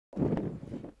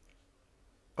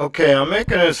Okay, I'm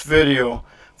making this video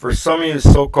for some of you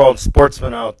so-called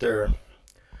sportsmen out there,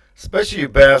 especially you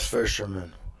bass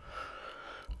fishermen.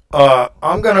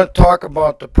 I'm going to talk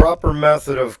about the proper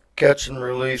method of catching and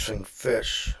releasing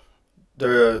fish.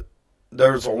 There's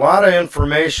a lot of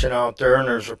information out there, and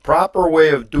there's a proper way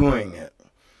of doing it.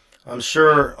 I'm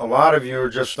sure a lot of you are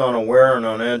just unaware and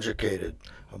uneducated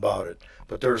about it,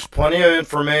 but there's plenty of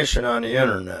information on the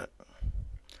internet.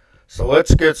 So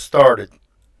let's get started.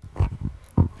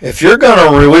 If you're going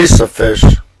to release a fish,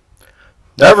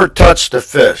 never touch the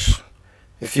fish.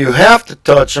 If you have to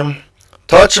touch them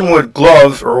with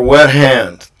gloves or a wet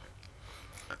hand.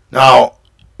 Now,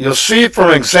 you'll see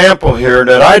from example here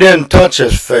that I didn't touch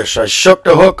this fish. I shook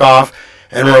the hook off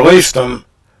and released them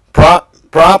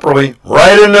properly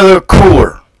right into the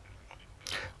cooler.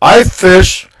 I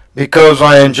fish because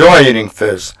I enjoy eating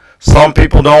fish. Some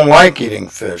people don't like eating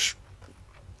fish.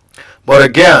 But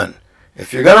again,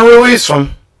 if you're going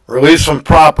to release them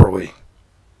properly.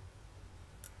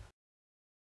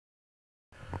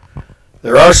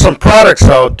 There are some products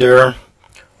out there,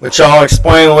 which I'll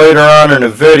explain later on in the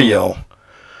video,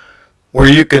 where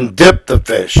you can dip the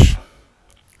fish.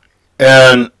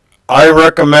 And I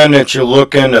recommend that you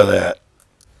look into that.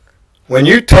 When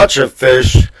you touch a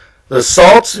fish, the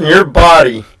salts in your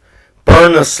body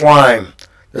burn the slime.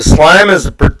 The slime is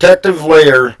a protective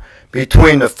layer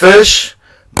between the fish,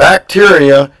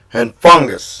 bacteria, and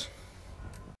fungus.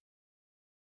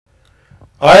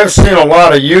 I have seen a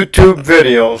lot of YouTube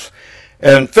videos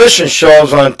and fishing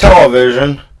shows on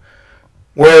television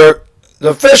where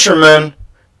the fishermen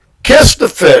kiss the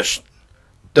fish.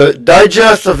 The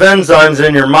digestive enzymes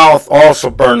in your mouth also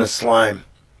burn the slime.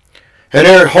 And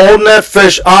they're holding that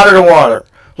fish out of the water,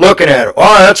 looking at it.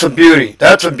 Oh, that's a beauty.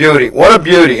 That's a beauty. What a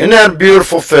beauty. Isn't that a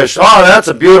beautiful fish? Oh, that's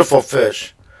a beautiful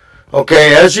fish.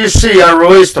 Okay, as you see, I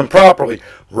released them properly.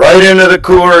 Right into the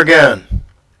cooler again.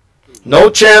 No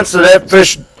chance that that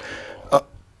fish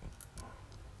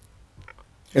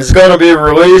is going to be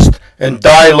released and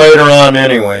die later on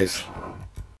anyways.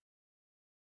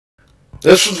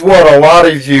 This is what a lot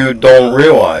of you don't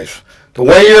realize. The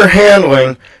way you're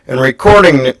handling and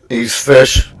recording these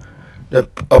fish,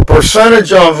 a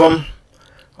percentage of them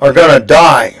are going to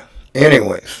die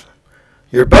anyways.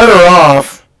 You're better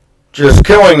off just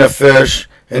killing the fish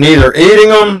and either eating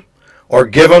them or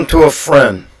give them to a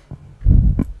friend.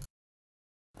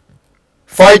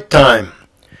 Fight time.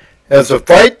 As the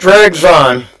fight drags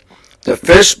on, the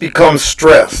fish becomes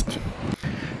stressed.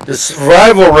 The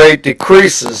survival rate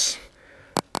decreases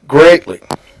greatly.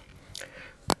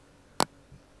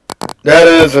 That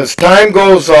is, as time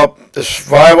goes up, the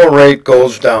survival rate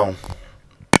goes down.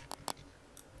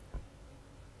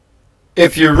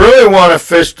 If you really want a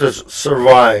fish to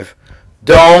survive,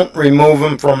 don't remove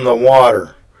them from the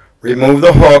water. Remove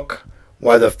the hook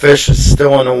while the fish is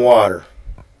still in the water.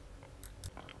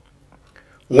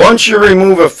 Once you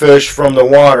remove a fish from the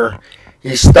water,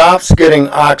 he stops getting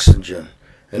oxygen,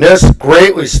 and this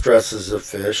greatly stresses the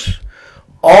fish.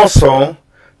 Also,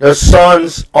 the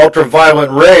sun's ultraviolet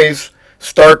rays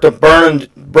start to burn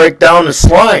and break down the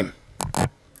slime.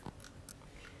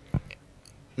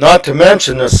 Not to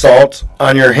mention the salt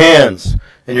on your hands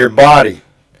and your body.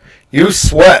 You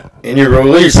sweat and you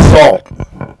release salt.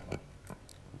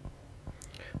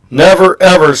 Never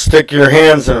ever stick your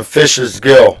hands in a fish's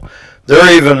gill.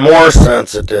 They're even more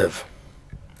sensitive.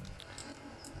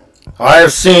 I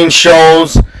have seen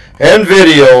shows and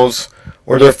videos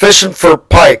where they're fishing for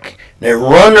pike. They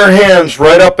run their hands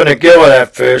right up in the gill of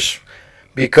that fish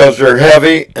because they're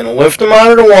heavy and lift them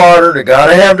out of the water. They got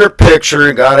to have their picture.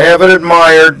 They got to have it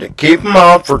admired. They keep them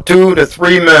out for 2 to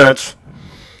 3 minutes.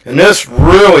 And this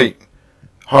really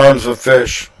harms the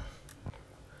fish.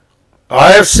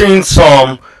 I have seen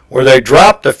some where they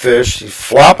drop the fish. He's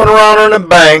flopping around on the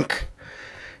bank.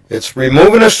 It's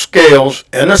removing the scales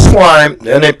and the slime.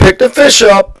 Then they pick the fish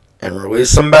up and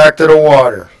release them back to the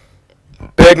water.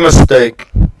 Big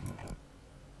mistake.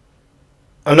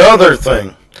 Another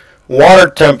thing, water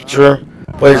temperature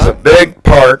plays a big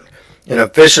part in a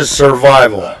fish's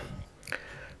survival.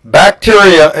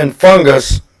 Bacteria and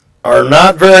fungus are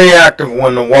not very active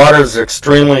when the water is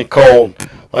extremely cold,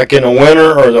 like in the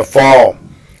winter or the fall.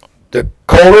 The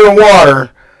colder the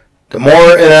water, the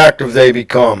more inactive they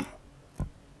become.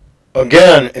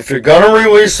 Again, if you're going to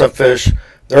release a fish,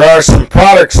 there are some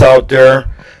products out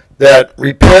there that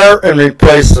repair and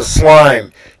replace the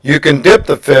slime. You can dip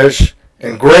the fish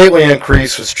and greatly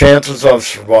increase its chances of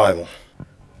survival.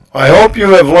 I hope you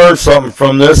have learned something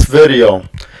from this video.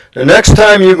 The next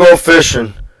time you go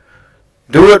fishing,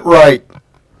 do it right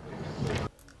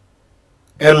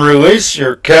and release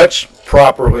your catch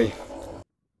properly.